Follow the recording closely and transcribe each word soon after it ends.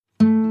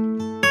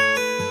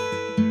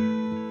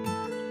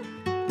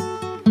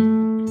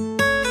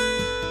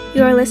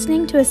You are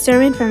listening to a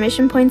sermon from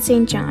Mission Point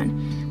St.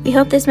 John. We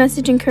hope this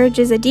message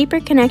encourages a deeper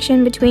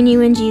connection between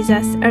you and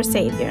Jesus, our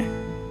Savior.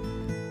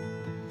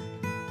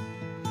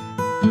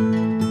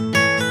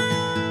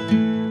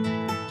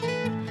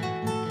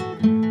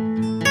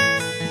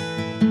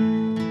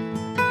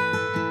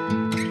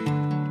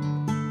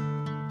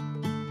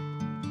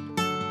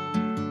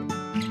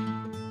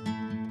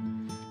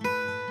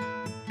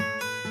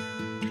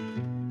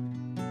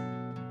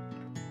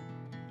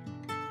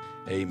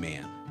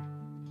 Amen.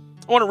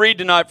 I want to read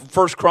tonight from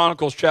 1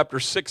 Chronicles chapter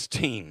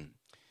 16,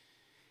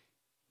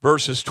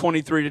 verses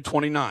 23 to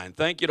 29.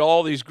 Thank you to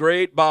all these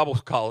great Bible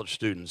college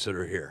students that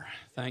are here.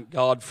 Thank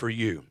God for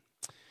you.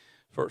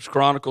 1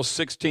 Chronicles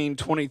 16,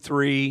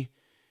 23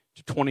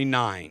 to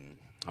 29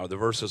 are the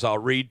verses I'll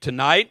read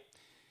tonight.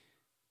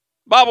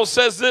 The Bible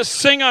says this: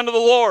 Sing unto the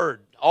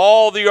Lord,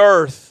 all the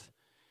earth.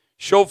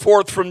 Show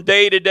forth from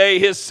day to day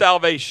his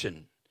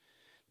salvation.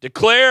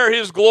 Declare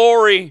his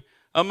glory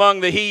among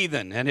the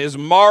heathen and his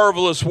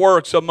marvelous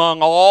works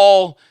among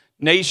all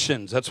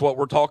nations. That's what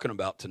we're talking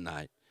about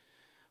tonight.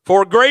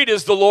 For great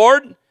is the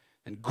Lord,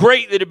 and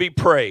greatly to be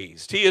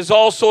praised. He is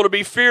also to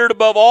be feared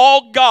above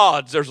all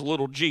gods. There's a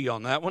little G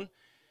on that one.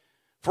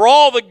 For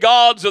all the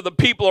gods of the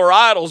people are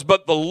idols,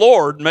 but the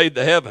Lord made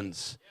the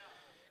heavens.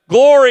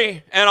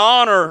 Glory and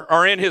honor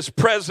are in his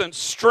presence.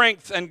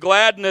 Strength and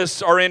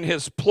gladness are in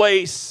his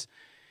place.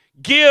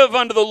 Give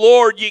unto the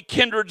Lord, ye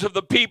kindreds of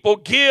the people.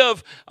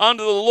 Give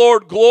unto the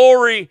Lord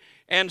glory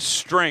and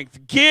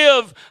strength.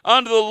 Give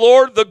unto the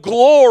Lord the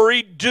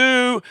glory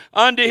due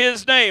unto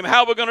his name.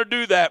 How are we going to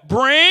do that?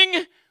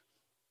 Bring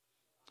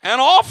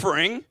an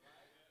offering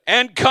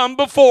and come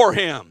before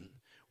him.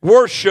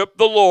 Worship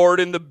the Lord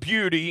in the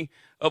beauty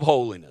of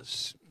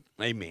holiness.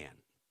 Amen.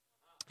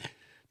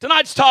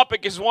 Tonight's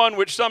topic is one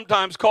which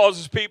sometimes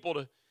causes people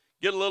to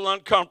get a little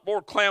uncomfortable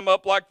or clam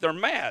up like they're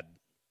mad.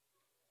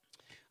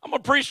 I'm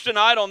going to preach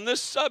tonight on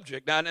this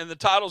subject, and the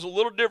title's a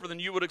little different than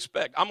you would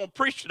expect. I'm going to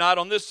preach tonight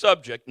on this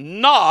subject,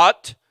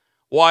 not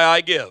why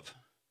I give.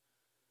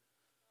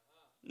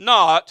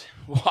 Not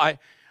why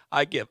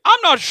I give. I'm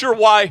not sure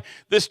why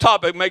this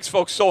topic makes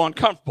folks so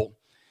uncomfortable.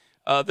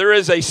 There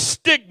is a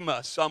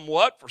stigma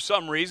somewhat, for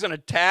some reason,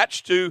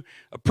 attached to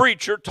a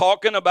preacher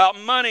talking about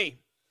money.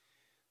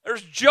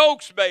 There's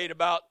jokes made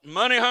about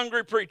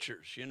money-hungry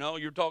preachers. You know,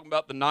 you're talking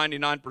about the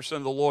 99%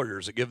 of the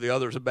lawyers that give the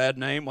others a bad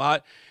name.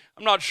 Why?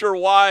 I'm not sure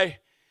why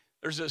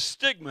there's a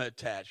stigma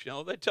attached. You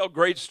know, they tell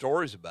great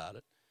stories about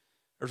it.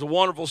 There's a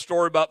wonderful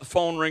story about the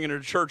phone ringing at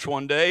a church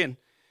one day, and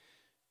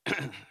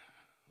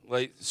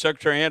the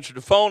secretary answered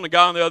the phone. The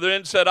guy on the other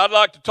end said, "I'd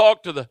like to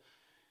talk to the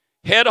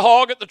head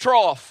hog at the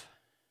trough."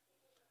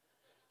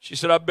 She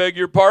said, "I beg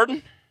your pardon?"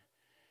 He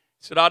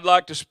said, "I'd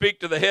like to speak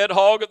to the head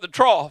hog at the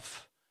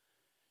trough."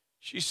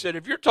 She said,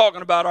 "If you're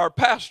talking about our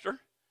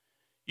pastor,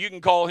 you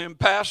can call him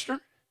pastor.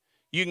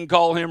 You can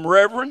call him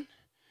reverend.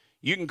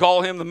 You can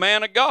call him the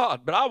man of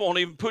God, but I won't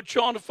even put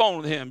you on the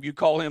phone with him. You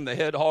call him the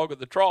head hog of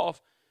the trough."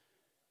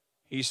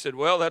 He said,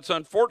 "Well, that's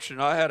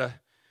unfortunate. I had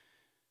a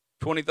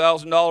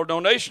 $20,000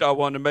 donation I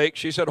wanted to make."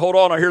 She said, "Hold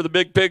on, I hear the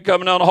big pig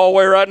coming down the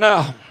hallway right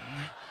now."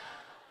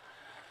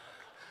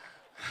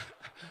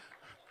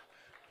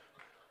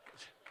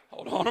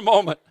 Hold on a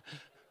moment.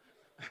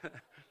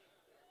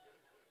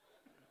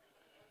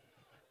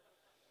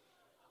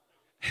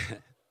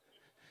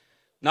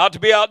 Not to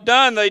be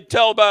outdone, they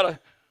tell about a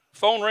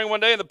phone ring one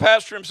day, and the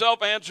pastor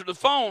himself answered the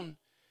phone.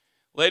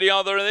 Lady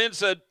on the other end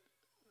said,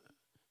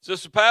 "Is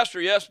this the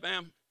pastor?" "Yes,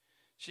 ma'am."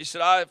 She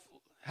said, "I've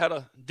had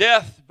a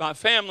death in my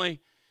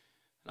family.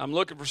 I'm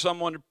looking for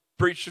someone to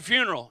preach the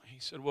funeral." He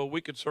said, "Well,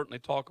 we could certainly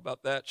talk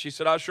about that." She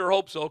said, "I sure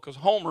hope so, because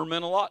Homer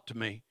meant a lot to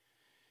me."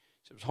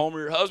 He said, "Was Homer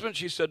your husband?"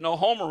 She said, "No,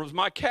 Homer was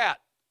my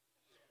cat."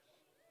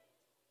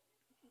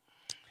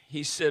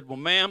 He said, "Well,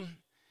 ma'am,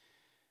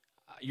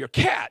 your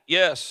cat?"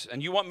 "Yes."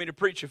 "And you want me to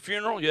preach a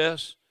funeral?"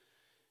 "Yes."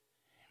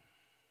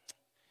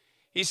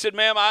 He said,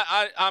 "Ma'am,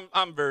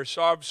 I'm very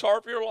sorry. I'm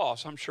sorry for your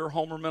loss. I'm sure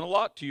Homer meant a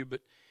lot to you."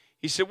 But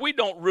he said, "We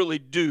don't really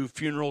do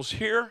funerals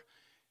here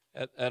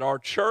at our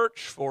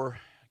church for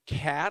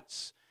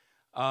cats."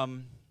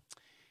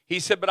 He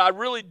said, "But I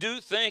really do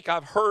think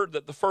I've heard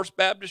that the First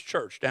Baptist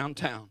Church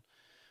downtown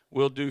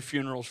will do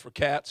funerals for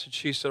cats." And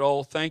she said,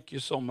 "Oh, thank you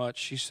so much."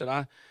 She said,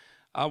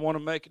 I want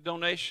to make a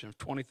donation of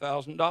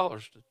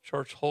 $20,000 to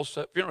Church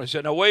Holstep Funeral." He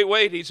said, "Now,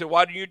 wait." He said,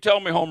 "Why didn't you tell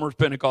me Homer's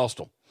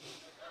Pentecostal?"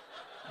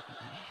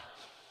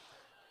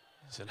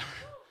 He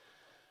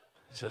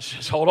said,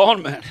 "Just hold on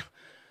a minute."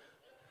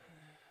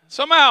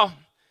 Somehow,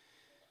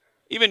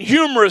 even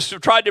humorists have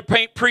tried to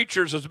paint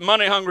preachers as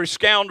money-hungry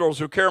scoundrels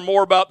who care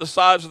more about the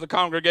size of the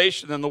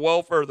congregation than the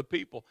welfare of the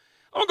people.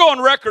 I'm going to go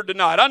on record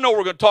tonight. I know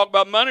we're going to talk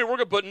about money. We're going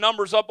to put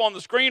numbers up on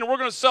the screen, and we're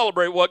going to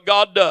celebrate what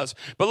God does.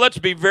 But let's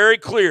be very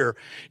clear.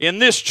 In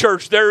this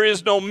church, there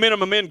is no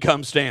minimum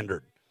income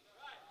standard.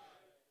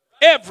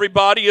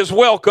 Everybody is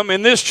welcome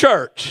in this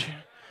church.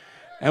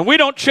 And we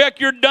don't check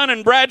your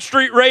Dun &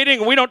 Bradstreet rating,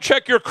 and we don't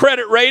check your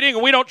credit rating,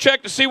 and we don't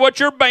check to see what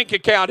your bank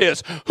account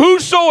is.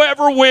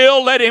 Whosoever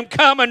will, let him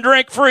come and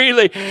drink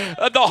freely.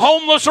 The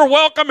homeless are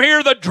welcome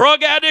here. The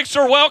drug addicts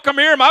are welcome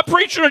here. Am I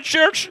preaching at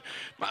church?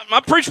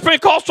 My preaching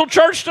Pentecostal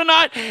church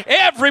tonight?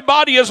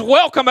 Everybody is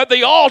welcome at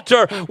the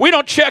altar. We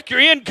don't check your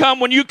income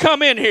when you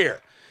come in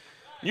here.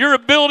 Your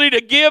ability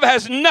to give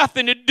has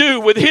nothing to do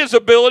with His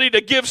ability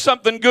to give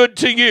something good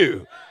to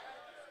you.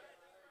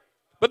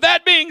 But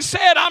that being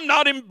said, I'm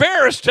not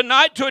embarrassed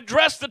tonight to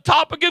address the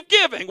topic of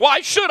giving.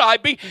 Why should I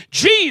be?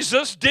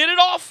 Jesus did it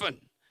often.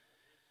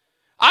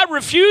 I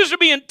refuse to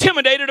be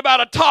intimidated about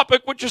a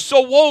topic which is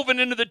so woven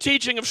into the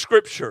teaching of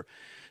Scripture.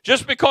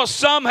 Just because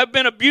some have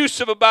been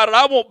abusive about it,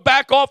 I won't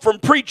back off from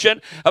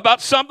preaching about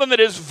something that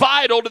is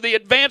vital to the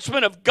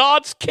advancement of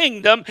God's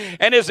kingdom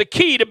and is a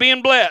key to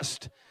being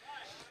blessed.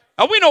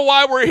 Now, we know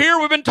why we're here.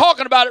 We've been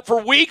talking about it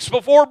for weeks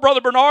before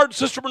Brother Bernard,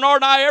 Sister Bernard,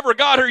 and I ever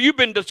got here. You've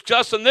been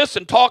discussing this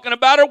and talking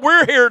about it.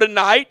 We're here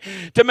tonight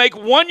to make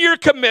one-year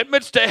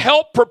commitments to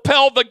help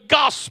propel the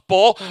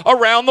gospel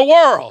around the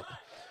world.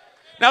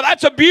 Now,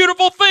 that's a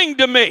beautiful thing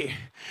to me.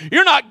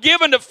 You're not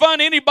giving to fund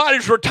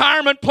anybody's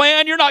retirement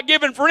plan. You're not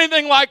giving for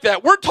anything like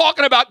that. We're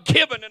talking about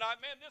giving, and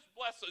this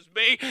blesses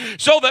me,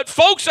 so that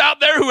folks out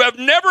there who have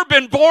never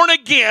been born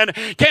again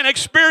can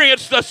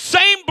experience the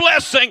same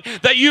blessing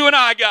that you and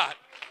I got.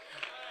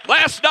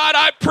 Last night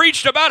I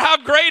preached about how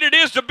great it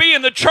is to be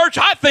in the church.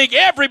 I think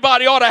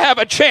everybody ought to have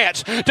a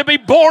chance to be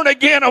born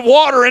again of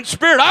water and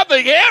spirit. I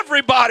think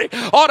everybody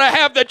ought to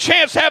have the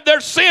chance to have their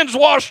sins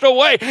washed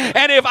away.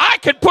 And if I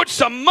could put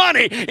some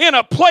money in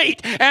a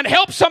plate and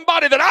help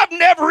somebody that I've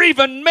never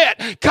even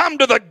met come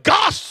to the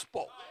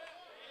gospel,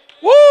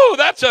 woo,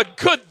 that's a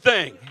good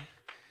thing.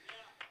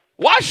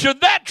 Why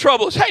should that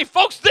trouble us? Hey,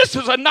 folks, this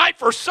is a night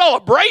for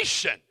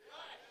celebration.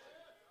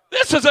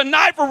 This is a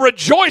night for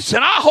rejoicing.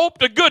 I hope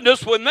to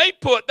goodness when they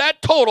put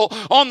that total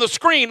on the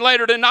screen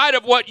later tonight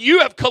of what you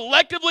have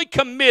collectively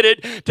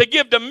committed to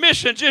give to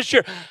missions this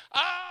year,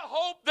 I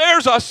hope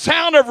there's a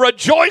sound of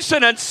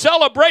rejoicing and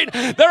celebrating.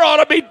 There ought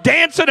to be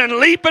dancing and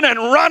leaping and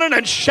running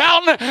and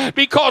shouting,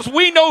 because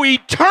we know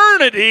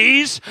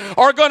eternities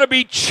are going to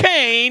be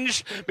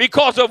changed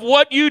because of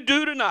what you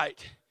do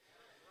tonight.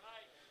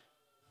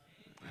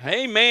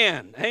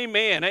 Amen,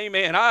 amen,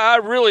 amen. I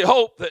really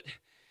hope that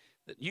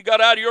you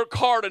got out of your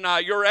car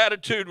tonight, your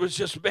attitude was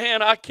just,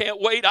 man, I can't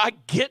wait. I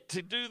get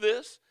to do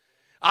this.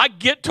 I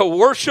get to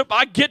worship.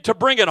 I get to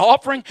bring an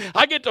offering.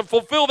 I get to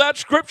fulfill that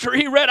scripture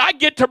he read. I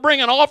get to bring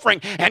an offering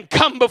and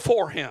come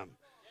before him.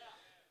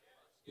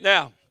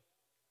 Now,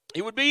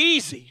 it would be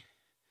easy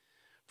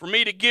for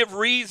me to give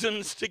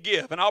reasons to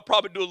give, and I'll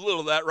probably do a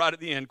little of that right at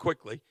the end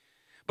quickly.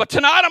 But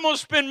tonight I'm going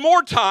to spend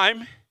more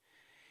time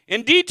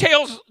in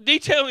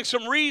detailing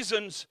some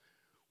reasons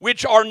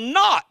which are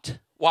not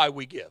why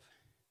we give.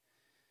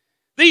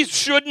 These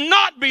should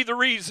not be the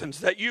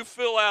reasons that you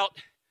fill out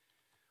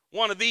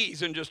one of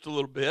these in just a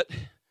little bit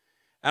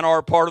and are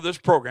a part of this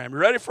program. You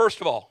ready?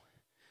 First of all,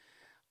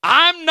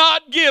 I'm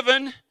not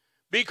giving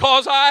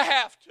because I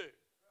have to.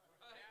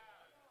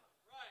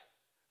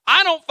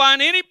 I don't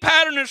find any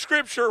pattern in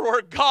Scripture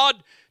where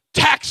God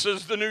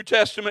taxes the New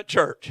Testament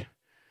church.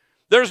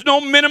 There's no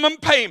minimum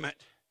payment.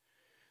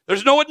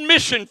 There's no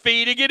admission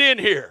fee to get in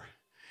here.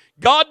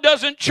 God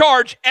doesn't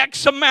charge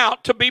X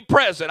amount to be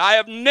present. I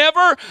have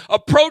never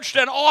approached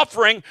an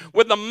offering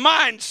with the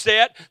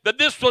mindset that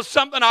this was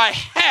something I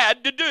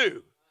had to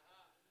do.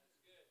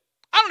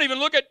 I don't even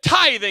look at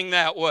tithing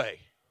that way.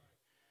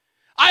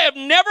 I have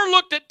never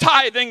looked at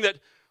tithing that,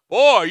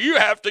 boy, you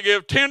have to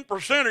give 10%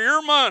 of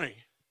your money.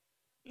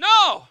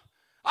 No,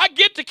 I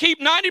get to keep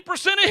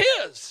 90%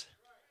 of his.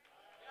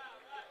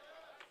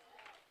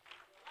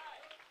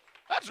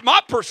 That's my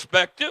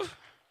perspective.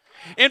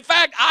 In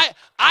fact,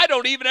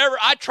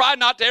 I try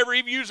not to ever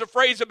even use a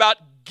phrase about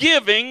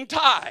giving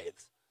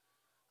tithes.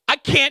 I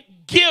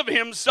can't give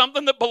him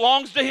something that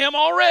belongs to him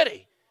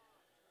already.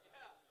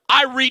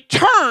 I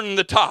return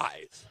the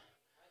tithes.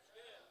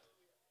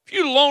 If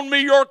you loan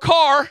me your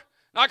car, and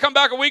I come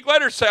back a week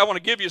later and say, I want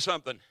to give you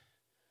something.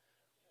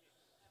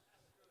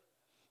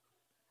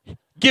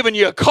 Giving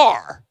you a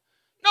car.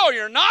 No,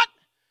 you're not.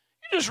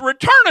 You're just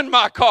returning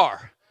my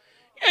car.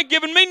 You ain't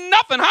giving me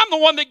nothing. I'm the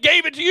one that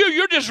gave it to you.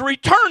 You're just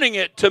returning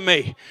it to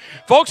me.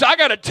 Folks, I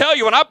got to tell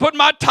you, when I put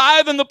my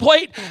tithe in the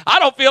plate, I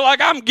don't feel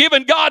like I'm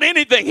giving God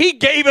anything. He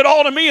gave it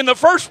all to me in the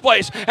first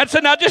place and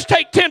said, now just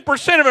take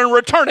 10% of it and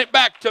return it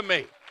back to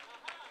me.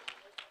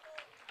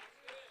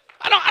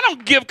 I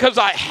don't give because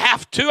I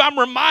have to. I'm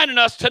reminding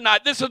us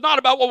tonight, this is not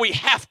about what we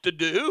have to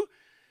do.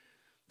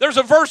 There's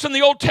a verse in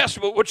the Old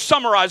Testament which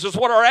summarizes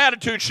what our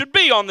attitude should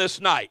be on this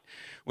night.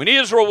 When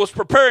Israel was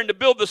preparing to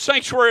build the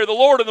sanctuary of the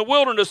Lord in the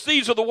wilderness,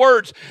 these are the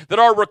words that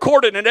are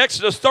recorded in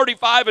Exodus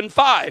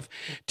 35:5.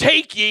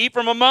 Take ye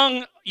from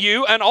among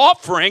you an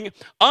offering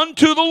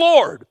unto the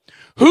Lord.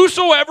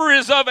 Whosoever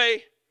is of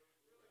a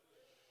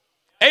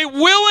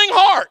willing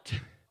heart,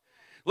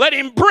 let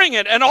him bring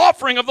it, an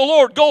offering of the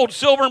Lord, gold,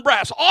 silver, and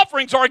brass.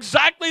 Offerings are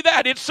exactly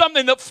that. It's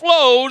something that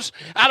flows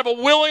out of a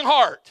willing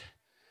heart.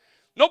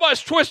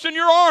 Nobody's twisting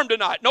your arm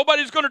tonight.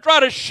 Nobody's going to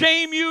try to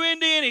shame you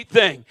into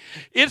anything.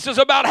 It's just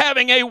about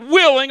having a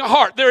willing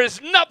heart. There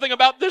is nothing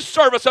about this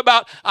service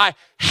about I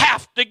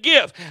have to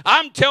give.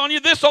 I'm telling you,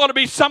 this ought to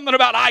be something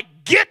about I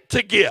get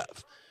to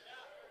give.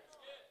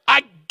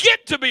 I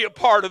get to be a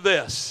part of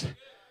this.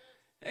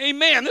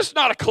 Amen. This is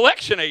not a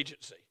collection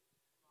agency.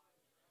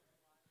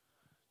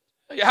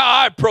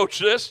 How I approach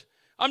this,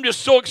 I'm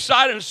just so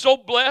excited and so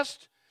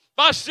blessed. If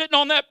I was sitting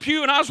on that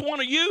pew and I was one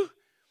of you,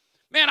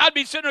 man, I'd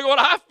be sitting there going,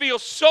 I feel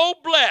so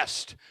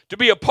blessed to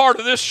be a part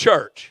of this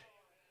church.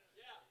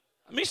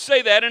 Let me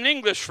say that in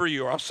English for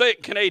you, or I'll say it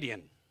in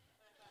Canadian.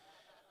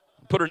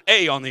 Put an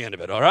A on the end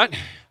of it, all right?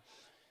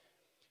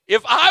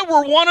 If I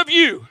were one of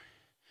you,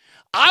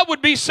 I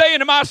would be saying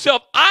to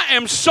myself, I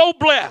am so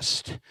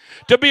blessed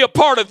to be a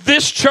part of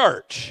this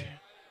church.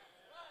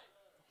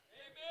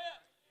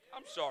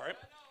 I'm sorry.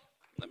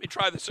 Let me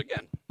try this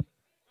again.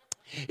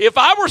 If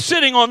I were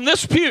sitting on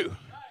this pew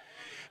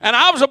and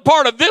I was a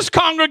part of this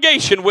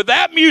congregation with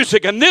that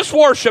music and this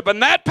worship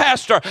and that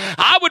pastor,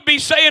 I would be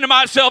saying to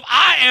myself,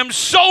 I am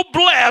so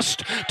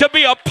blessed to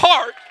be a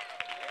part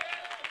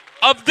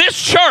of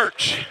this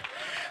church,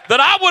 that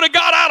I would have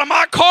got out of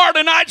my car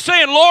tonight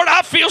saying, Lord,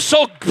 I feel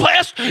so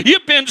blessed.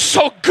 You've been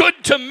so good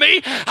to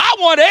me. I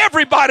want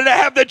everybody to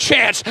have the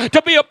chance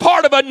to be a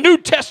part of a New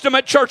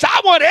Testament church. I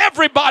want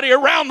everybody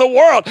around the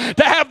world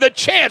to have the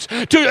chance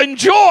to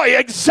enjoy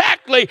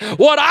exactly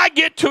what I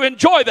get to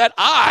enjoy, that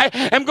I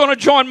am going to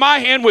join my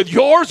hand with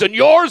yours and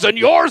yours and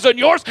yours and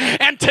yours,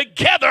 and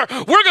together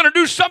we're going to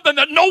do something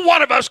that no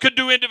one of us could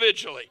do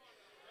individually.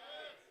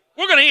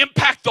 We're going to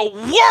impact the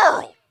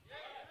world.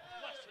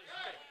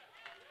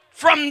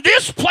 From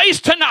this place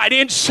tonight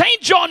in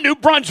St. John, New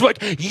Brunswick,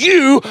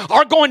 you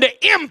are going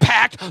to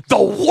impact the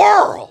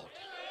world.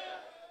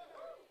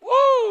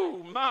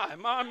 Woo,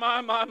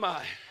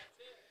 my.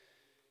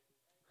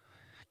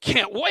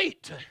 Can't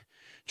wait to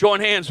join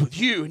hands with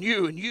you and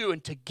you and you,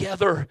 and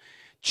together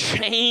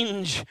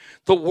change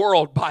the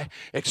world by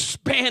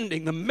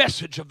expanding the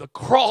message of the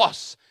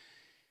cross,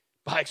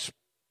 by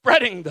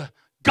spreading the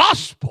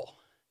gospel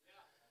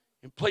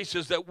in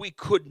places that we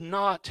could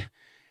not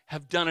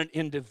have done it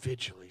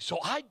individually. So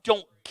I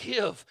don't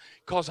give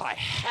because I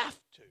have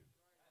to.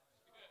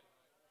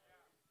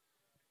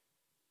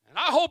 And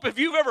I hope if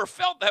you've ever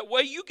felt that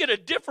way, you get a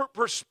different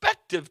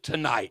perspective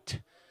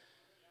tonight.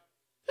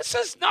 This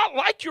is not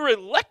like your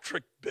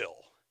electric bill.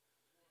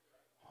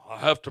 I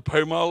have to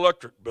pay my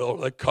electric bill.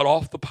 They cut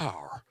off the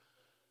power.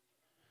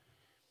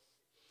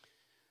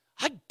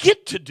 I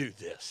get to do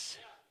this.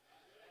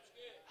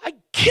 I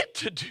get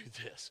to do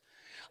this.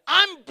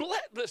 I'm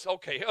blessed.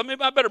 Okay,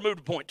 I better move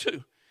to point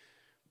two.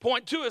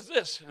 Point two is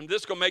this, and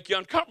this is going to make you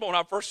uncomfortable when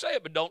I first say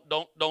it, but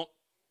don't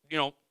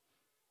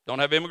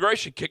have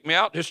immigration kick me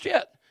out just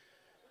yet.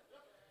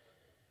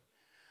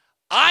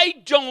 I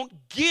don't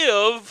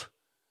give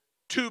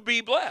to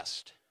be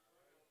blessed.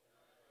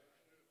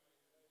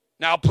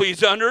 Now,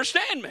 please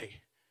understand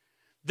me.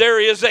 There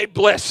is a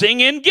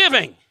blessing in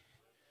giving.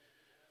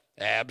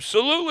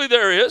 Absolutely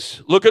there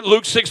is. Look at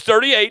Luke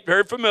 6:38,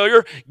 very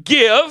familiar.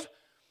 Give,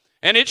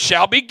 and it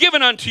shall be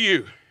given unto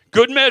you.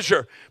 Good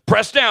measure,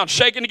 pressed down,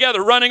 shaken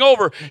together, running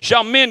over,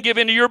 shall men give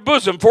into your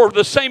bosom. For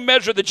the same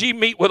measure that ye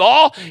meet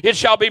withal, it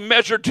shall be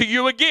measured to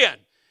you again.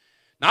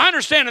 Now, I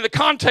understand in the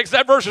context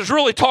that verse is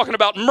really talking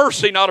about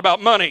mercy, not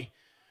about money.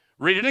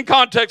 Read it in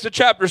context, the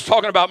chapter is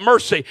talking about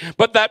mercy.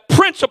 But that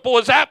principle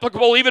is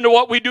applicable even to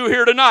what we do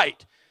here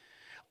tonight.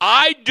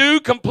 I do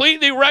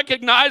completely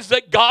recognize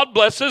that God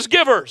blesses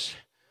givers.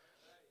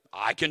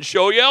 I can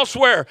show you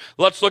elsewhere.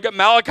 Let's look at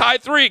Malachi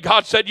 3.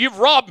 God said, you've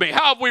robbed me.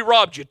 How have we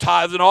robbed you?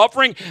 Tithe and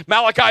offering.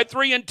 Malachi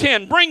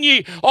 3:10. Bring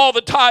ye all the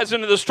tithes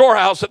into the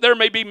storehouse, that there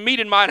may be meat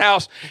in mine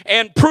house,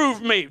 and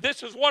prove me.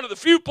 This is one of the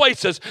few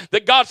places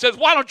that God says,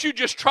 why don't you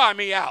just try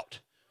me out?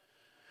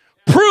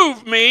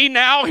 Prove me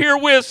now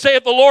herewith,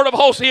 saith the Lord of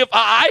hosts, if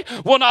I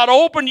will not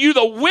open you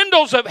the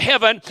windows of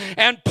heaven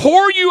and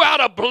pour you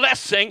out a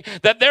blessing,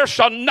 that there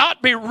shall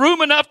not be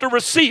room enough to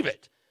receive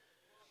it.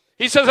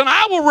 He says, and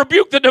I will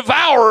rebuke the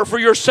devourer for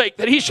your sake,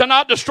 that he shall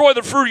not destroy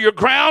the fruit of your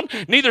ground,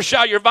 neither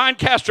shall your vine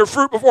cast her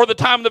fruit before the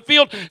time of the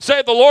field,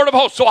 saith the Lord of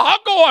hosts. So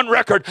I'll go on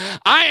record.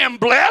 I am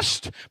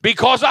blessed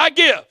because I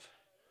give.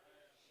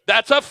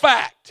 That's a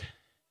fact.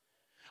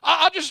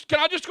 Can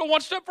I just go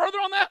one step further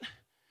on that?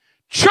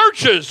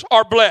 Churches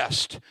are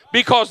blessed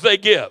because they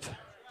give.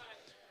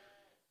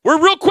 We're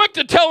real quick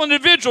to tell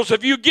individuals,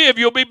 if you give,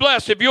 you'll be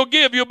blessed. If you'll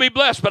give, you'll be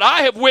blessed. But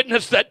I have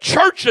witnessed that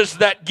churches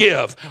that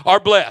give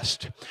are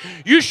blessed.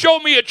 You show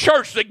me a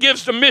church that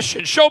gives to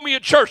missions. Show me a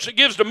church that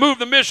gives to Move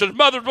the Missions,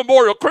 Mother's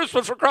Memorial,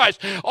 Christmas for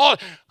Christ.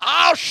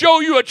 I'll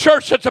show you a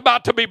church that's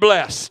about to be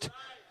blessed.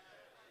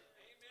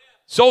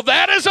 So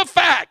that is a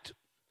fact.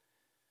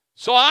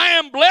 So I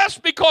am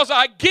blessed because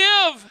I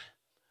give,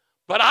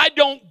 but I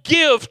don't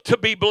give to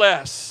be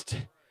blessed.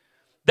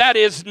 That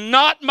is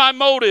not my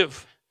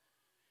motive.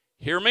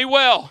 Hear me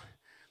well.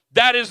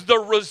 That is the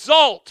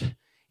result.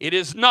 It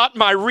is not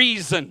my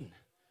reason.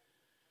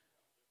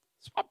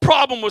 It's my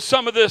problem with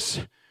some of this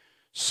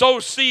sow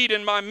seed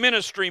in my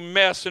ministry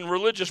mess and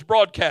religious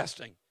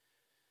broadcasting.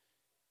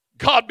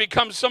 God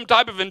becomes some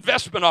type of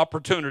investment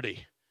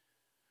opportunity.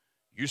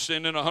 You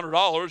send in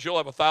 $100, you'll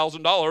have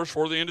 $1,000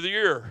 for the end of the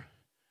year.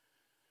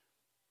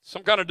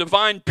 Some kind of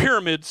divine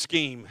pyramid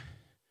scheme.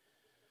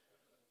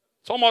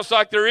 It's almost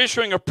like they're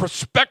issuing a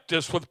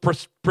prospectus with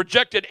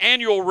projected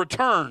annual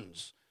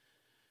returns.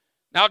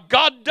 Now,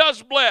 God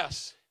does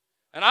bless,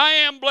 and I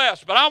am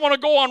blessed, but I want to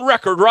go on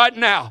record right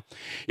now.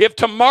 If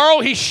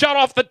tomorrow He shut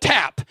off the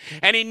tap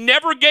and He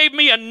never gave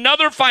me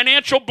another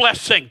financial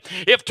blessing,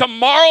 if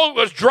tomorrow it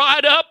was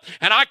dried up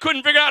and I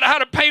couldn't figure out how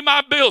to pay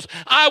my bills,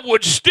 I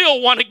would still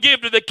want to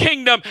give to the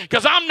kingdom,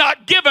 because I'm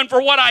not giving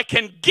for what I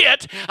can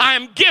get. I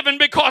am giving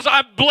because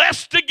I'm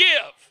blessed to give.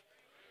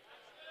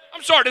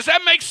 I'm sorry, does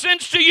that make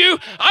sense to you?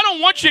 I don't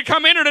want you to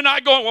come in here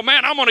tonight going, well,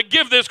 man, I'm going to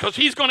give this because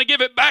He's going to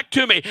give it back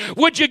to me.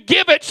 Would you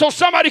give it so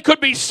somebody could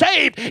be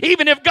saved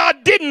even if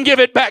God didn't give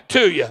it back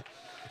to you?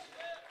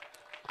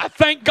 I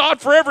thank God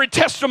for every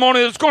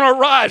testimony that's going to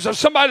arise of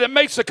somebody that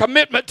makes a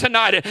commitment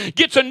tonight and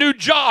gets a new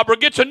job or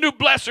gets a new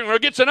blessing or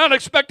gets an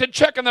unexpected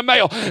check in the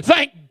mail.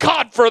 Thank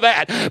God for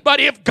that. But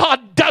if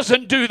God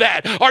doesn't do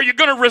that, are you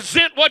going to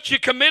resent what you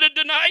committed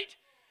tonight?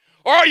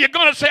 Or are you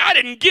going to say, I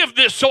didn't give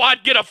this so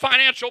I'd get a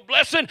financial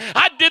blessing.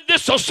 I did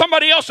this so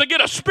somebody else would get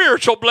a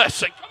spiritual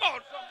blessing. Come on,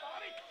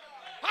 somebody.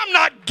 I'm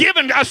not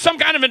giving some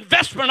kind of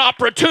investment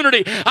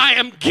opportunity. I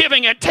am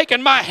giving and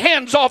taking my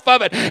hands off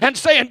of it and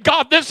saying,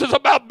 God, this is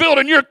about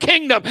building your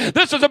kingdom.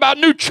 This is about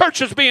new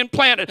churches being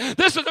planted.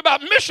 This is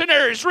about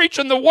missionaries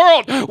reaching the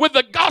world with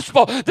the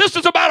gospel. This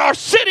is about our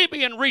city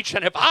being reached.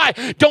 And if I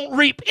don't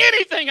reap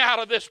anything out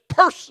of this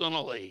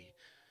personally,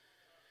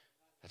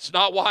 that's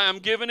not why I'm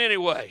giving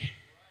anyway.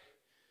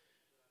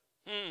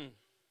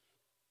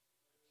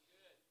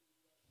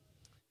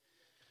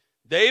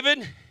 David,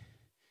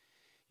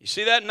 you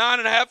see that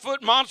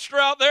 9.5-foot monster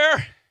out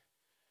there?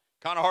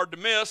 Kind of hard to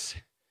miss.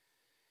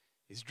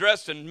 He's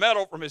dressed in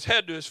metal from his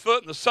head to his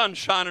foot, and the sun's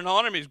shining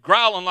on him. He's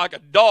growling like a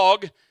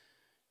dog.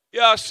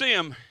 Yeah, I see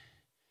him.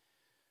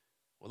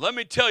 Well, let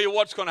me tell you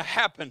what's going to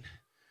happen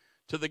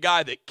to the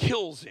guy that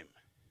kills him.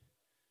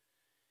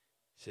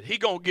 He said, he's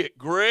going to get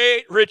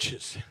great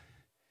riches.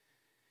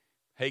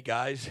 Hey,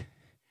 guys.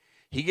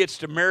 He gets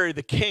to marry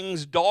the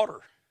king's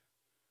daughter.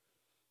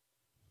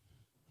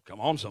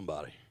 Come on,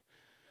 somebody.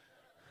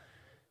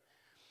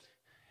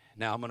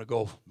 Now I'm going to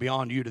go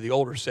beyond you to the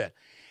older set.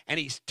 And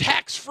he's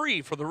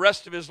tax-free for the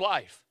rest of his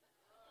life.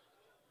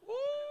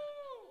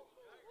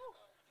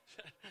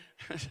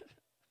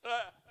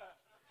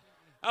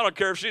 I don't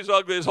care if she's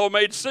ugly as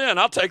homemade sin.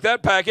 I'll take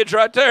that package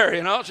right there.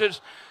 You know, it's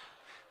just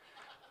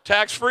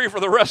tax-free for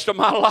the rest of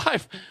my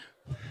life.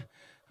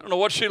 I don't know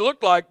what she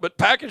looked like, but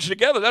packaged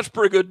together, that's a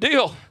pretty good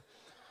deal.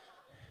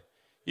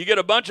 You get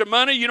a bunch of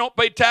money, you don't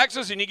pay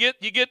taxes, and you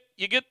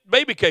get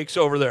baby cakes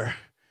over there.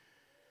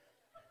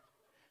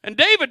 And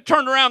David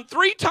turned around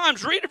 3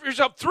 times. Read it for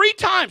yourself. 3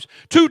 times.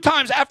 2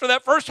 times after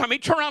that first time, he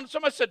turned around and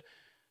somebody said,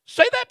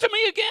 say that to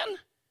me again.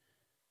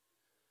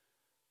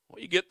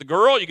 Well, you get the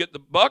girl, you get the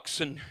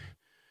bucks, and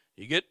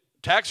you get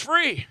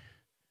tax-free.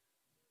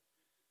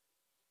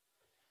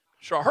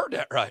 Sure, I heard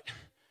that right.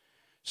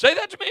 Say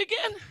that to me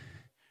again.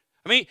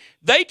 I mean,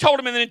 they told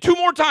him, and then 2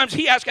 more times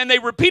he asked, and they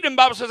repeated him, the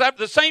Bible says,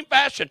 after the same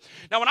fashion.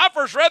 Now, when I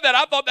first read that,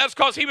 I thought that's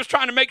because he was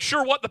trying to make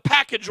sure what the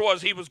package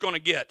was he was going to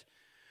get.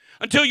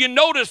 Until you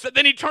notice that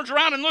then he turns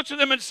around and looks at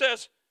them and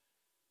says,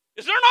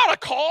 is there not a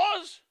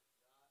cause?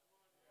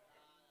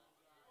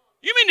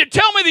 You mean to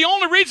tell me the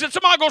only reason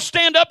somebody going to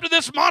stand up to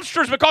this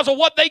monster is because of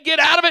what they get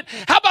out of it?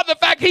 How about the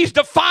fact he's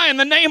defying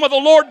the name of the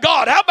Lord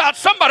God? How about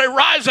somebody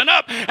rising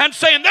up and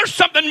saying there's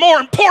something more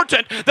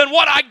important than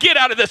what I get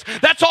out of this?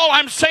 That's all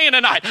I'm saying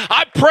tonight.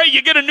 I pray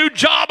you get a new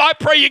job. I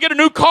pray you get a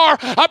new car.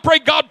 I pray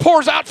God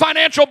pours out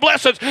financial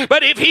blessings.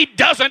 But if He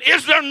doesn't,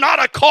 is there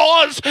not a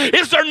cause?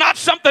 Is there not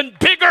something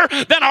bigger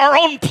than our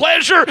own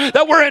pleasure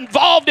that we're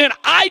involved in?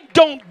 I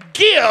don't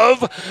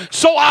give,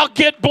 so I'll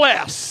get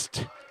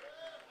blessed.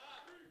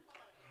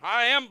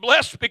 I am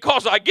blessed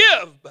because I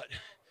give, but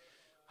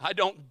I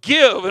don't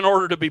give in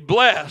order to be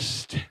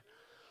blessed.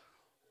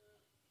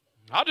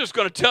 I'm just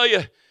going to tell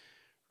you,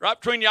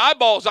 right between your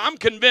eyeballs, I'm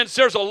convinced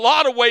there's a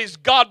lot of ways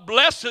God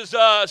blesses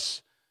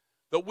us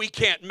that we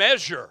can't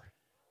measure.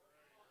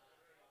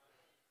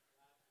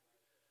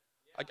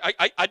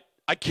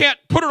 I can't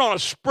put it on a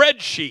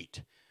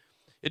spreadsheet.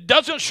 It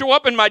doesn't show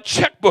up in my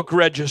checkbook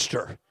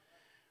register.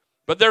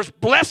 But there's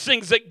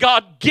blessings that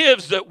God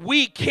gives that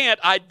we can't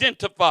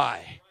identify.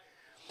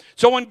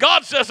 So when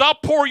God says, I'll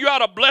pour you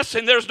out a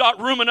blessing, there's not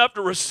room enough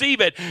to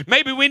receive it.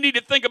 Maybe we need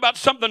to think about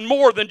something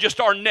more than just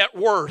our net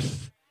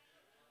worth.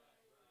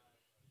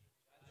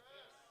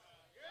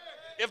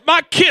 If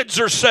my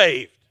kids are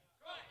saved,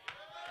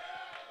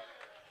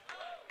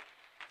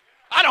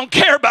 I don't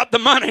care about the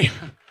money.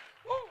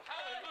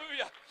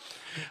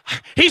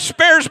 He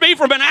spares me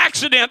from an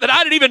accident that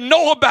I didn't even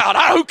know about.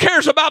 Who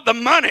cares about the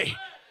money?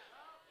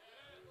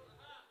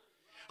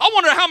 I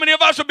wonder how many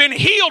of us have been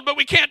healed, but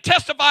we can't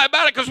testify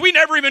about it because we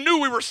never even knew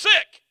we were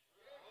sick.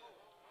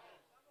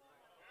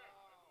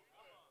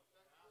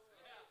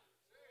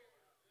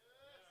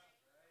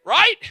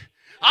 Right?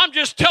 I'm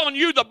just telling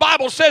you, the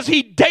Bible says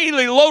He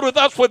daily loadeth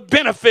us with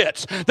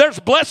benefits.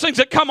 There's blessings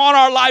that come on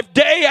our life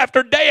day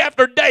after day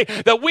after day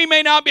that we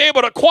may not be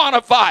able to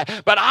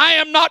quantify. But I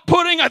am not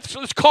putting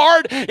this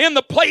card in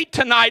the plate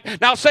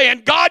tonight now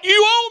saying, God, you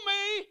owe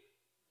me.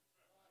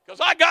 Because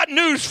I got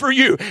news for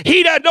you.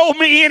 He doesn't owe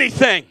me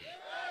anything.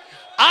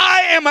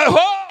 I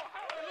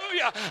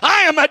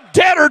am a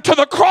debtor to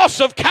the cross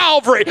of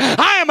Calvary.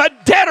 I am a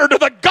debtor to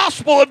the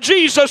gospel of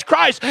Jesus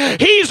Christ.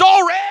 He's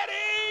already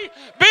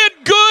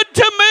been good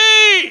to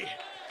me.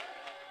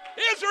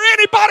 Is there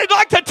anybody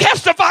like to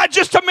testify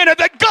just a minute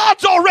that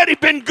God's already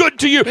been good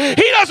to you?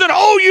 He doesn't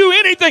owe you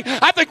anything.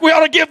 I think we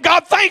ought to give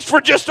God thanks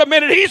for just a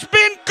minute. He's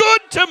been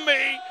good to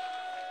me.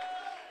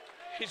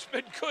 He's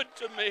been good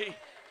to me.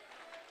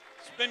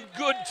 It's been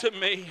good to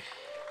me.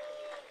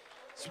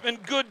 It's been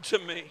good to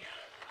me.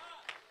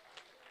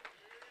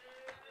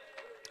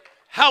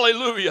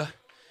 Hallelujah.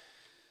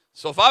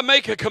 So if I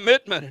make a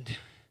commitment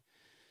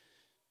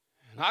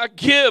and I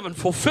give and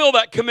fulfill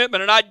that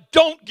commitment and I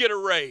don't get a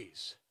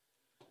raise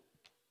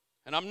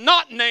and I'm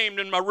not named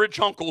in my rich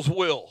uncle's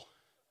will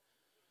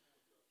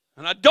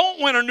and I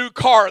don't win a new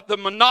car at the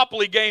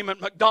Monopoly game at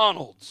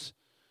McDonald's,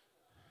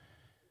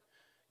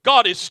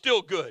 God is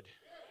still good.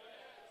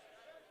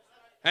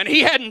 And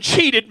He hadn't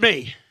cheated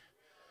me.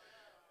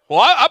 Well,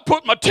 I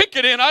put my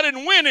ticket in. I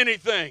didn't win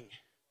anything.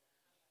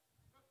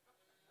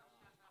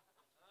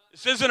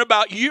 This isn't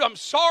about you. I'm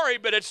sorry,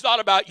 but it's not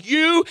about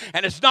you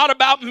and it's not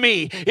about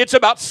me. It's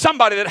about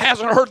somebody that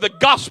hasn't heard the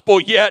gospel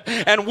yet,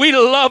 and we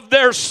love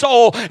their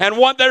soul and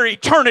want their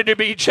eternity to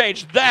be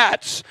changed.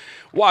 That's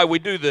why we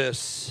do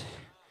this.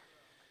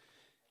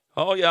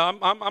 Oh, yeah,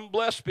 I'm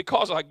blessed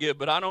because I give,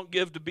 but I don't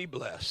give to be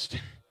blessed.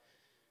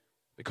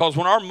 Because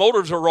when our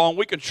motives are wrong,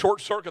 we can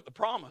short-circuit the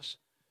promise.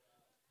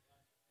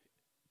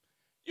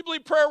 You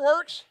believe prayer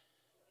works?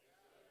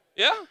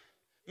 Yeah?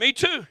 Me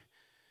too.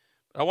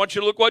 I want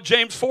you to look what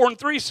James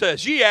 4:3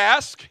 says. Ye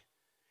ask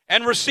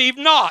and receive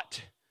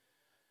not,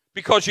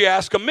 because ye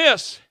ask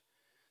amiss,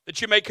 that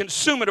you may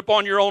consume it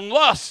upon your own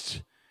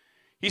lusts.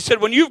 He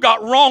said, when you've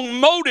got wrong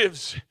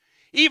motives,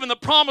 even the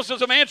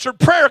promises of answered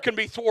prayer can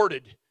be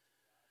thwarted.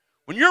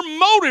 When your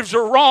motives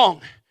are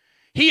wrong,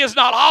 He is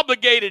not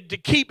obligated to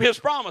keep His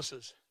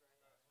promises.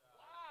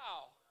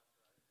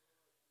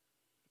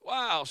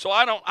 Wow. So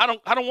I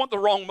don't want the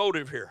wrong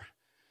motive here.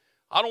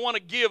 I don't want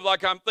to give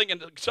like I'm thinking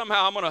that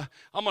somehow I'm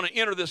gonna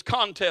enter this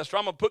contest, or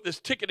I'm gonna put this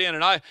ticket in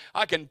and I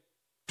can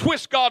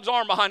twist God's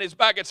arm behind His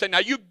back and say, now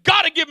you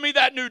got to give me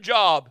that new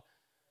job.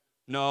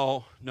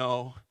 No.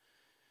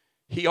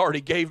 He already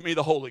gave me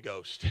the Holy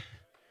Ghost.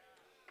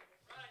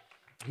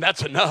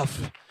 That's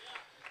enough.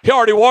 He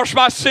already washed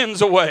my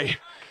sins away.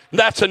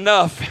 That's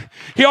enough.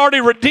 He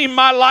already redeemed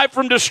my life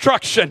from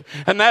destruction,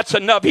 and that's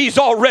enough. He's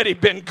already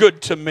been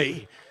good to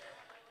me.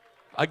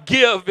 I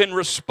give in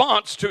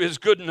response to His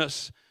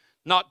goodness,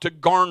 not to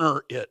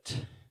garner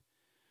it.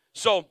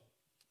 So,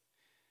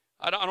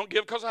 I don't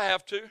give because I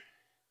have to.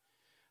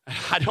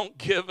 I don't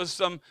give as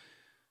some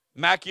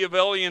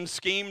Machiavellian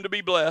scheme to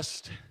be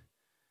blessed.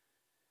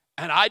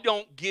 And I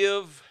don't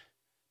give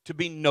to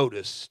be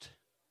noticed.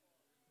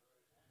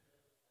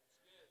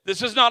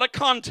 This is not a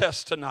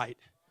contest tonight.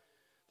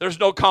 There's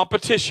no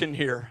competition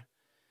here.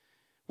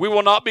 We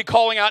will not be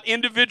calling out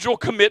individual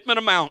commitment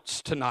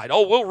amounts tonight.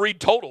 Oh, we'll read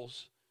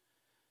totals.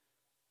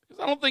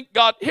 I don't think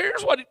God,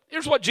 here's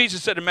what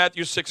Jesus said in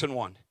Matthew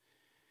 6:1.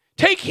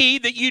 Take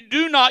heed that you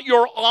do not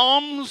your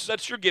alms,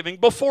 that's your giving,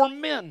 before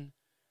men,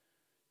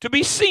 to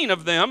be seen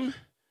of them.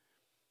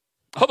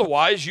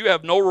 Otherwise, you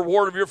have no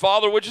reward of your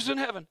Father which is in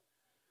heaven.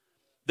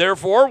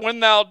 Therefore,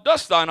 when thou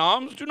dost thine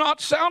alms, do not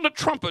sound a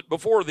trumpet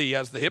before thee,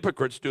 as the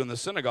hypocrites do in the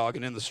synagogue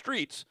and in the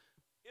streets.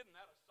 Isn't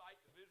that a sight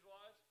to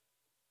visualize?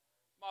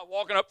 Somebody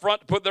walking up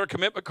front to put their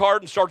commitment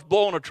card and starts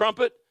blowing a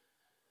trumpet.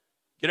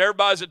 Get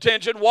everybody's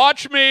attention.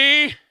 Watch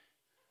me.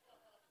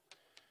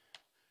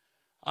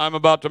 I'm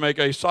about to make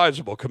a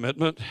sizable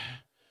commitment,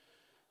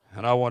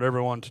 and I want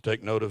everyone to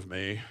take note of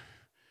me.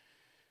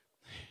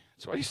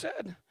 That's what He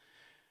said.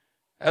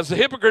 As the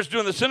hypocrites do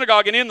in the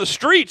synagogue and in the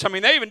streets. I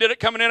mean, they even did it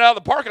coming in out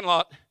of the parking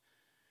lot.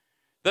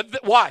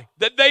 Why?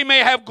 That they may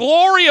have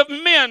glory of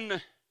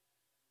men.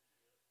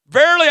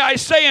 Verily I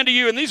say unto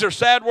you, and these are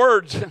sad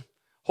words.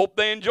 Hope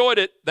they enjoyed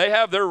it. They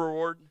have their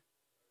reward.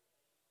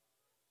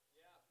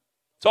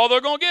 That's all they're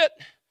going to get.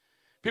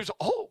 People say,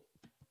 oh.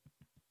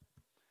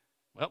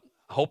 Well,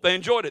 I hope they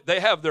enjoyed it. They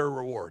have their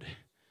reward.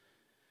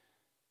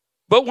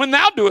 But when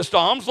thou doest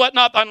alms, let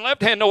not thine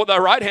left hand know what thy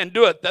right hand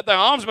doeth, that thy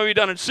alms may be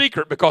done in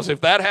secret. Because if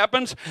that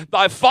happens,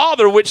 thy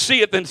Father which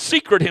seeth in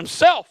secret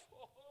Himself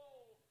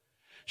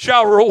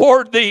shall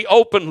reward thee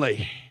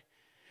openly.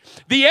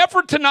 The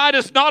effort tonight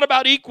is not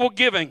about equal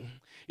giving.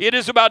 It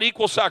is about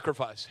equal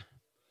sacrifice.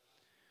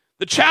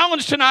 The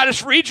challenge tonight is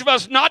for each of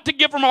us not to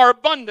give from our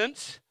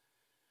abundance,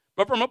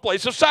 but from a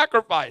place of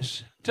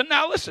sacrifice.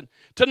 Now listen,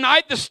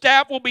 tonight the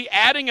staff will be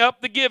adding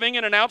up the giving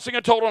and announcing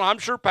a total. And I'm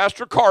sure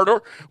Pastor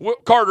Carter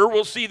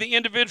will see the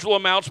individual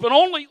amounts, but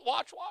only,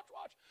 watch.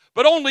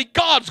 But only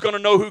God's going to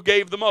know who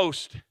gave the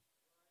most.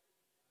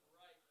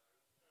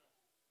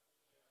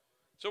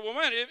 So, well,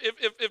 man,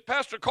 if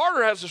Pastor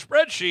Carter has a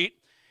spreadsheet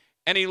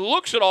and he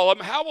looks at all of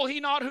them, how will he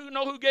not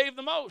know who gave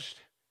the most?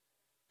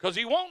 Because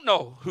he won't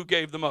know who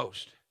gave the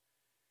most.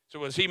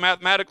 So is he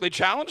mathematically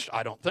challenged?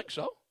 I don't think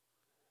so.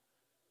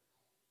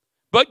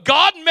 But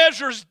God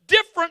measures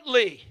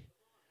differently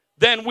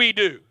than we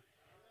do.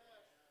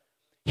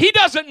 He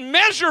doesn't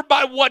measure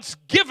by what's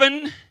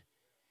given.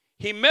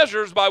 He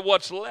measures by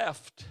what's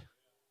left.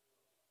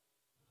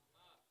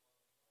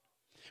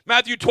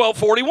 Matthew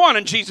 12:41,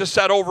 and Jesus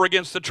sat over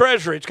against the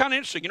treasury. It's kind of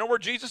interesting. You know where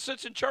Jesus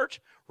sits in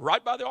church?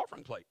 Right by the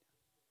offering plate.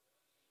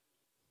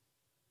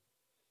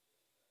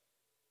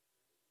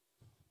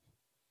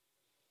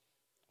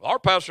 Well, our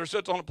pastor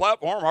sits on the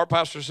platform. Our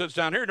pastor sits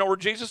down here. You know where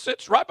Jesus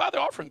sits? Right by the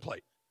offering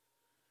plate.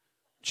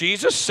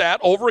 Jesus sat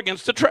over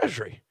against the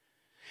treasury.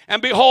 And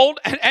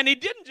behold, and he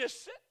didn't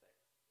just sit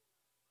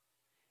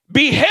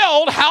there.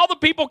 Beheld how the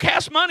people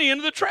cast money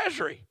into the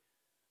treasury.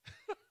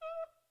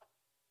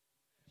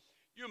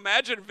 You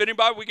imagine if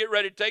anybody would get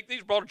ready to take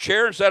these, brought a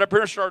chair and sat up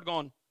here and started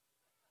going.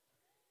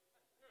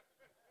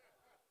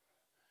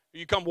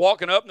 You come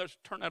walking up and there's,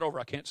 turn that over,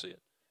 I can't see it.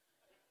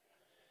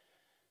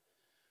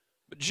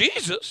 But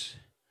Jesus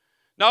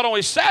not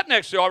only sat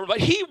next to the altar, but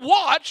he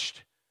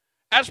watched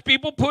as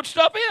people put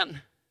stuff in.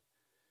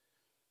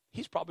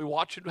 He's probably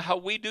watching how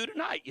we do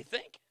tonight, you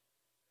think?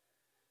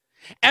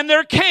 And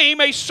there came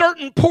a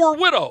certain poor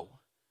widow,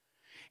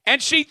 and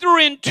she threw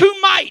in 2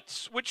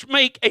 mites, which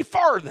make a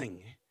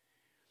farthing.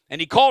 And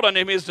he called on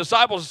him, his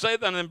disciples, and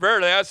said unto them,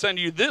 verily I say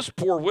unto you, this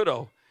poor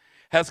widow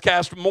has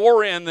cast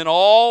more in than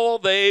all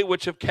they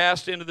which have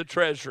cast into the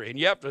treasury. And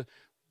you have to,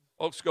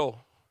 folks go,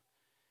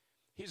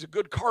 he's a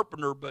good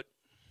carpenter, but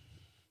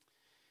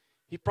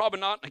he's probably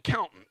not an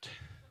accountant.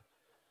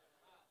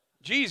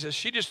 Jesus,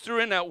 she just threw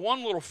in that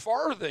one little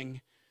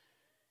farthing.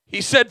 He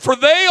said, for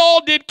they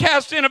all did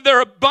cast in of their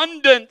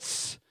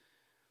abundance,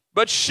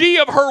 but she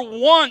of her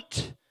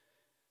want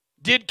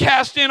did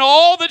cast in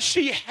all that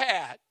she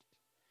had,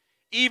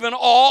 even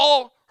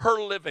all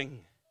her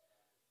living.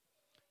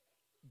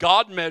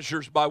 God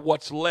measures by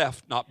what's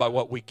left, not by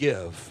what we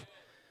give.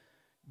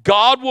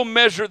 God will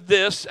measure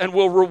this and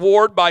will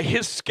reward by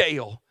his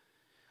scale.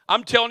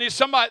 I'm telling you,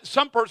 some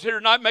person here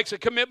tonight makes a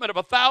commitment of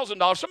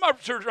 $1,000. Some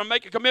person will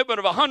make a commitment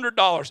of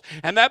 $100,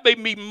 and that may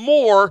be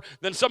more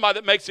than somebody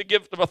that makes a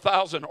gift of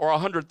 $1,000 or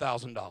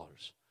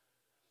 $100,000.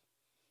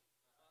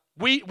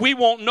 We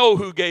won't know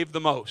who gave the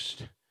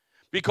most,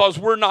 because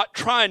we're not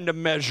trying to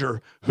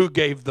measure who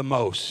gave the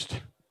most.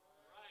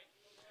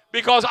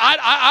 Because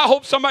I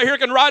hope somebody here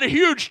can write a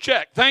huge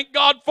check. Thank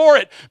God for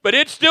it. But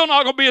it's still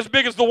not going to be as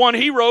big as the one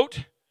he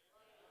wrote.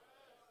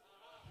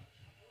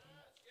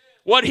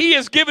 What he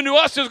has given to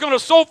us is going to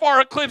so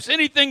far eclipse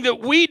anything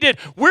that we did.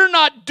 We're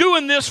not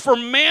doing this for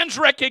man's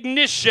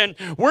recognition.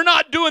 We're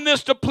not doing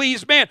this to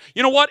please man.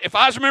 You know what? If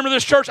I was a member of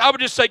this church, I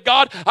would just say,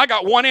 God, I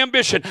got one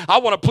ambition. I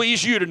want to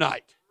please you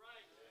tonight.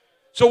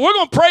 So we're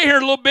going to pray here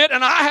a little bit,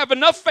 and I have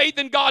enough faith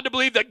in God to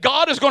believe that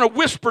God is going to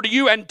whisper to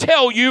you and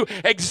tell you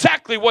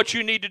exactly what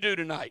you need to do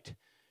tonight.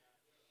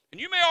 And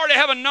you may already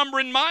have a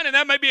number in mind, and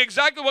that may be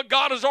exactly what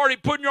God has already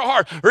put in your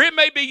heart. Or it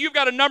may be you've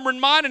got a number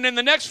in mind, and in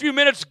the next few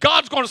minutes,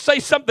 God's going to say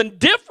something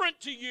different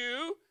to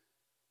you.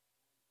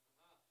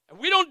 And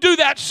we don't do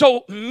that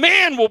so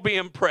man will be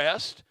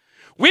impressed.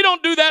 We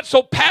don't do that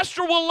so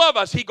pastor will love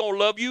us. He's going to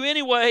love you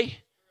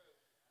anyway.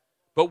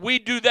 But we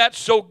do that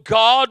so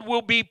God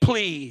will be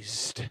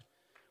pleased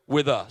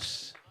with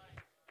us.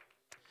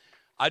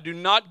 I do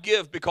not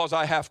give because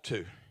I have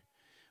to.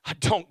 I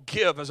don't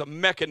give as a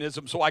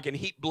mechanism so I can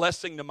heap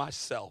blessing to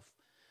myself.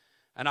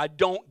 And I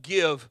don't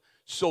give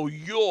so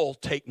you'll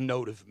take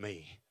note of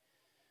me.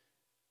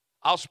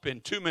 I'll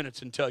spend 2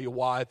 minutes and tell you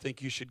why I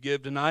think you should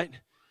give tonight.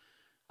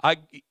 And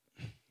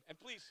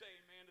please say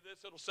amen to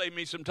this. It'll save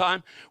me some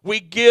time.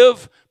 We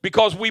give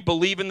because we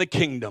believe in the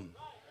kingdom.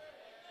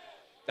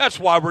 That's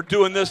why we're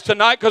doing this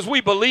tonight, because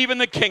we believe in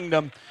the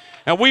kingdom.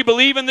 And we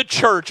believe in the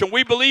church, and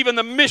we believe in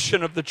the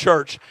mission of the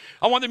church.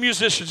 I want the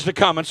musicians to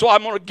come, and so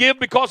I'm going to give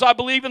because I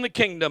believe in the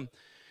kingdom.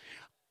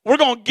 We're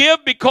going to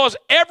give because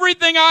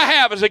everything I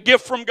have is a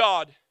gift from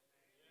God.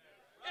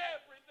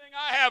 Everything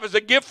I have is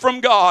a gift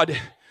from God.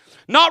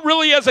 Not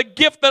really as a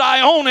gift that I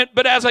own it,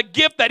 but as a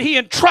gift that he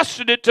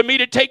entrusted it to me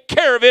to take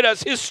care of it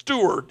as his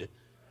steward.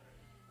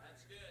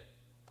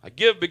 I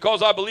give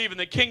because I believe in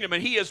the kingdom,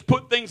 and he has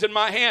put things in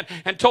my hand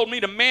and told me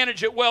to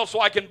manage it well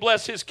so I can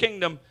bless his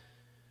kingdom.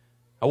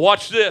 Now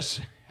watch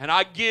this, and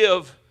I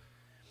give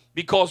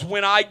because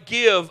when I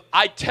give,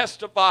 I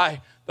testify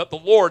that the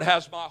Lord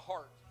has my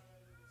heart.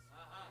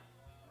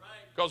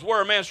 Because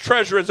where a man's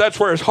treasure is, that's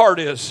where his heart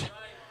is.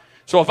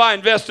 So if I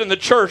invest in the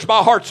church,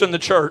 my heart's in the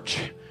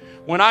church.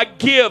 When I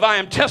give, I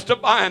am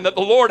testifying that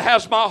the Lord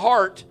has my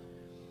heart.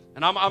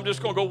 And I'm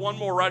just going to go one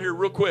more right here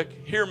real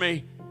quick. Hear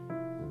me.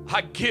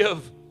 I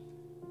give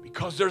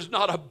because there's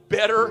not a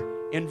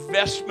better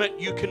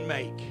investment you can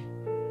make.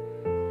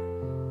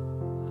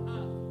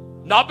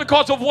 Not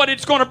because of what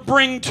it's going to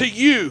bring to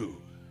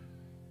you.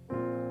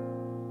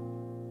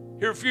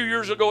 Here a few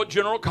years ago at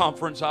General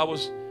Conference, I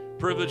was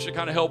privileged to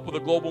kind of help with a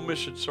global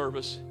mission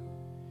service.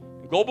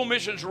 And Global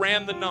Missions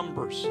ran the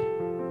numbers,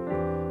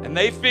 and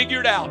they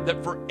figured out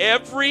that for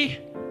every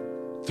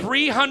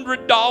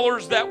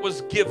 $300 that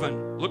was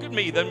given, look at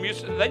me,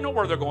 they know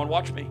where they're going,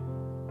 watch me.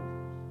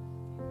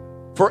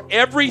 For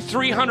every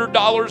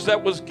 $300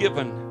 that was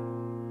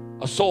given,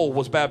 a soul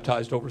was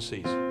baptized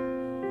overseas.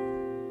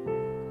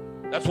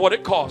 That's what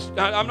it cost.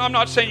 I'm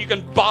not saying you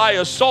can buy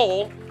a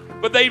soul,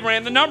 but they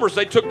ran the numbers.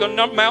 They took the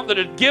amount that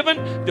had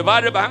given,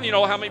 divided by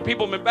how many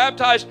people have been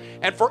baptized,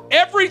 and for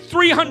every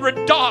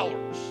 $300,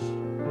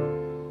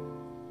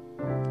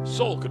 a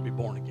soul could be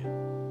born again.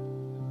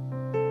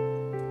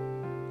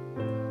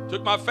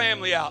 Took my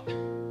family out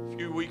a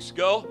few weeks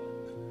ago.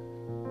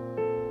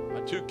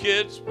 My 2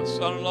 kids, my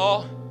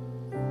son-in-law,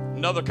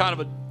 another kind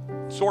of a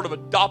sort of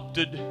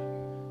adopted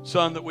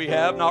son that we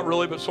have, not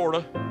really, but sort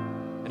of,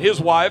 and his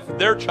wife,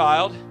 their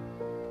child,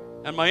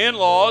 and my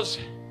in-laws.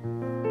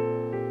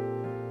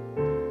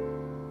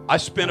 I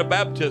spent a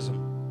baptism.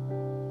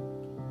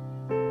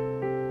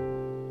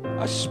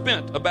 I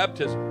spent a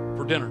baptism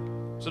for dinner.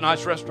 It's a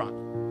nice restaurant.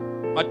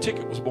 My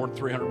ticket was more than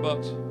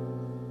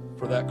 $300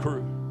 for that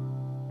crew.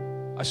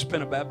 I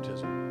spent a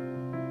baptism.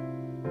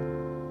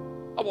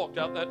 I walked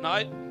out that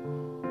night.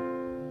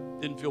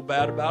 Didn't feel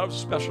bad about it. It was a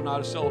special night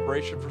of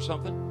celebration for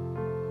something.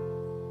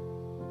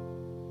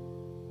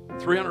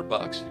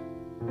 $300.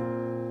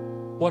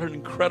 What an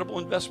incredible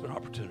investment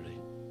opportunity.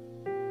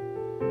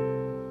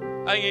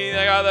 I didn't get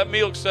anything out of that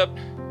meal except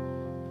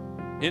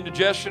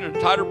indigestion and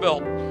a tighter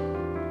belt.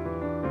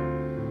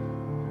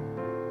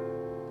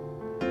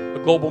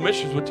 But Global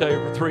Missions would tell you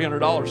for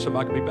 $300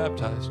 somebody could be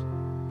baptized.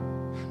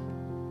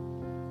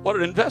 What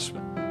an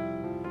investment.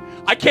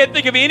 I can't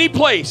think of any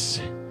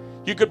place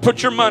you could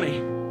put your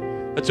money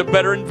that's a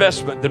better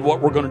investment than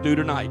what we're going to do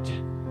tonight.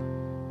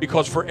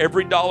 Because for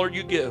every dollar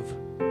you give,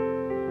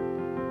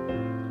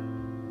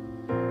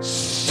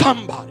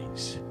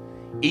 somebody's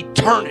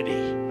eternity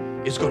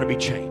is going to be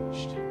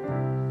changed.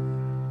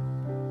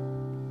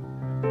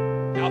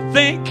 Now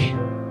think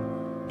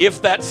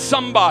if that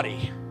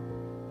somebody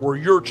were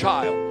your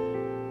child.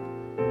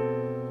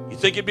 You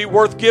think it'd be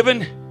worth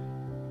giving?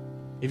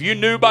 If you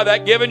knew by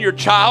that giving your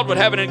child would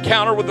have an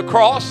encounter with the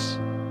cross?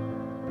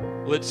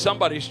 Well, it's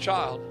somebody's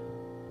child.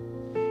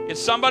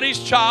 It's somebody's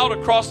child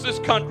across this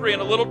country in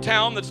a little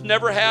town that's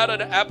never had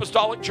an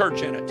apostolic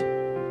church in it.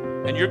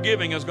 And your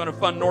giving is going to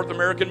fund North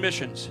American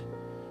missions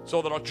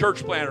so that a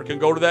church planter can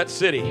go to that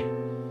city,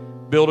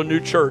 build a new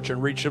church,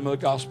 and reach them with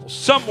the gospel.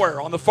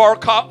 Somewhere on the far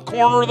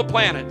corner of the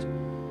planet,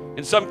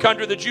 in some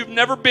country that you've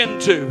never been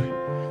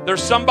to,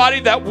 there's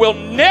somebody that will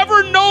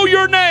never know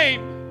your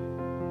name.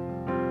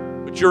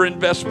 But your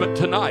investment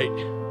tonight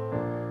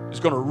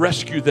is going to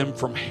rescue them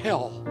from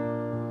hell.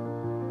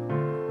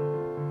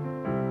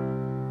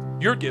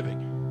 Your giving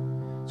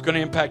is going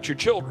to impact your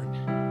children,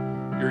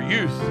 your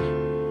youth.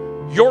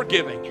 Your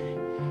giving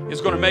is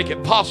going to make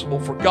it possible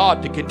for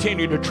God to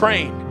continue to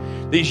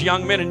train these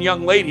young men and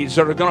young ladies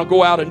that are going to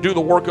go out and do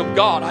the work of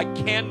God. I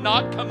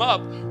cannot come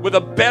up with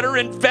a better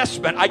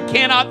investment. I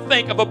cannot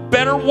think of a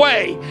better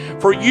way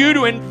for you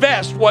to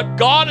invest what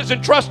God has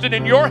entrusted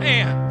in your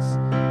hands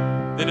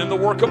than in the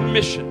work of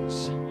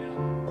missions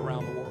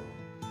around the world.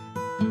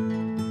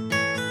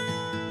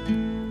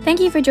 Thank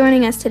you for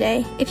joining us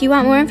today. If you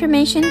want more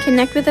information,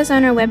 connect with us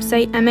on our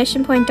website at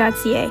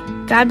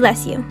missionpoint.ca. God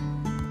bless you.